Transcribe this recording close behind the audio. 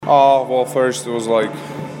Well, first it was like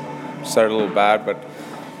started a little bad, but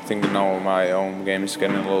I think now my own game is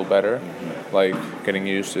getting a little better, like getting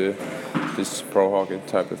used to this pro hockey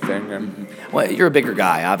type of thing. And Well, you're a bigger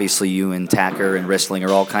guy. Obviously, you and Tacker and Ristling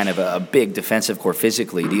are all kind of a big defensive core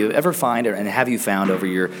physically. Do you ever find, and have you found over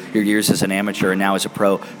your years as an amateur and now as a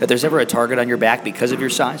pro, that there's ever a target on your back because of your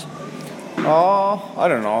size? I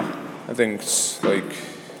don't know. I think it's like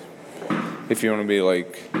if you want to be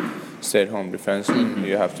like stay-at-home defenseman,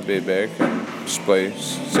 you have to be big and just play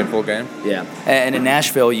simple game. Yeah. And in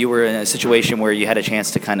Nashville, you were in a situation where you had a chance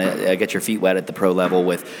to kind of get your feet wet at the pro level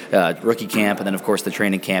with rookie camp and then, of course, the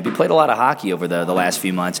training camp. You played a lot of hockey over the last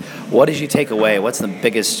few months. What did you take away? What's the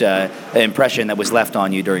biggest impression that was left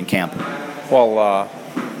on you during camp? Well,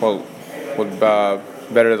 what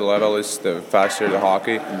better the level is, the faster the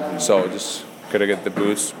hockey. So just gotta get the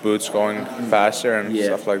boots going faster and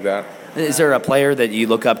stuff like that. Is there a player that you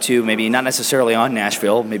look up to, maybe not necessarily on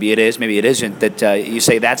Nashville, maybe it is, maybe it isn't, that you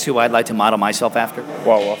say that's who I'd like to model myself after?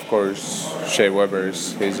 Well, of course, Shea Weber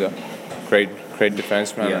he's a great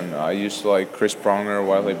defenseman, and I used to like Chris Brunker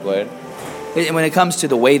while he played. And when it comes to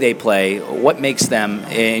the way they play, what makes them,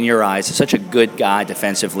 in your eyes, such a good guy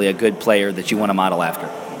defensively, a good player that you want to model after?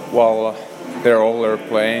 Well, they're all are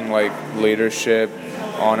playing like leadership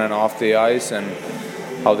on and off the ice, and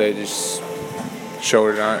how they just show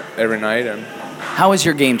it every night. And how has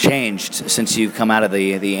your game changed since you've come out of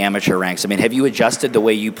the amateur ranks? I mean, have you adjusted the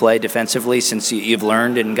way you play defensively since you've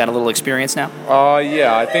learned and got a little experience now?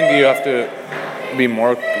 Yeah, I think you have to be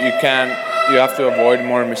more. You have to avoid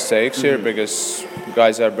more mistakes here because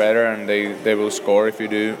guys are better and they will score if you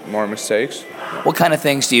do more mistakes. What kind of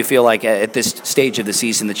things do you feel like at this stage of the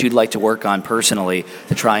season that you'd like to work on personally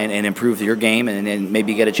to try and improve your game and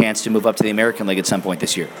maybe get a chance to move up to the American League at some point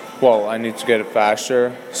this year? Well, I need to get it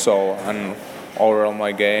faster, and overall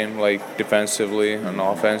my game, like defensively and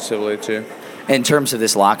offensively too. In terms of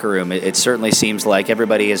this locker room, it certainly seems like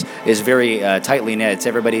everybody is very tightly knit.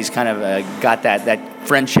 Everybody's kind of got that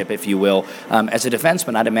friendship, if you will. As a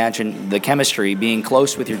defenseman, I'd imagine the chemistry, being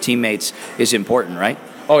close with your teammates, is important, right?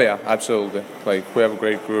 Oh, yeah, absolutely. Like, we have a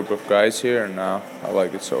great group of guys here, and I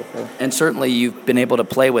like it so far. And certainly you've been able to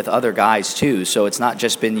play with other guys, too, so it's not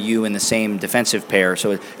just been you and the same defensive pair.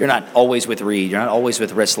 So you're not always with Reed, you're not always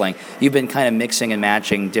with Ristling. You've been kind of mixing and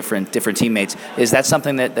matching different teammates. Is that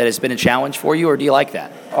something that has been a challenge for you, or do you like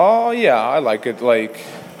that? Oh, yeah, I like it. Like,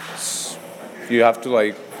 you have to,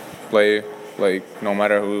 like, play, like, no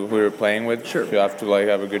matter who you're playing with. Sure. You have to, like,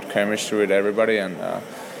 have a good chemistry with everybody, and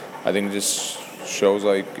I think this shows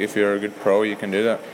like if you're a good pro, you can do that.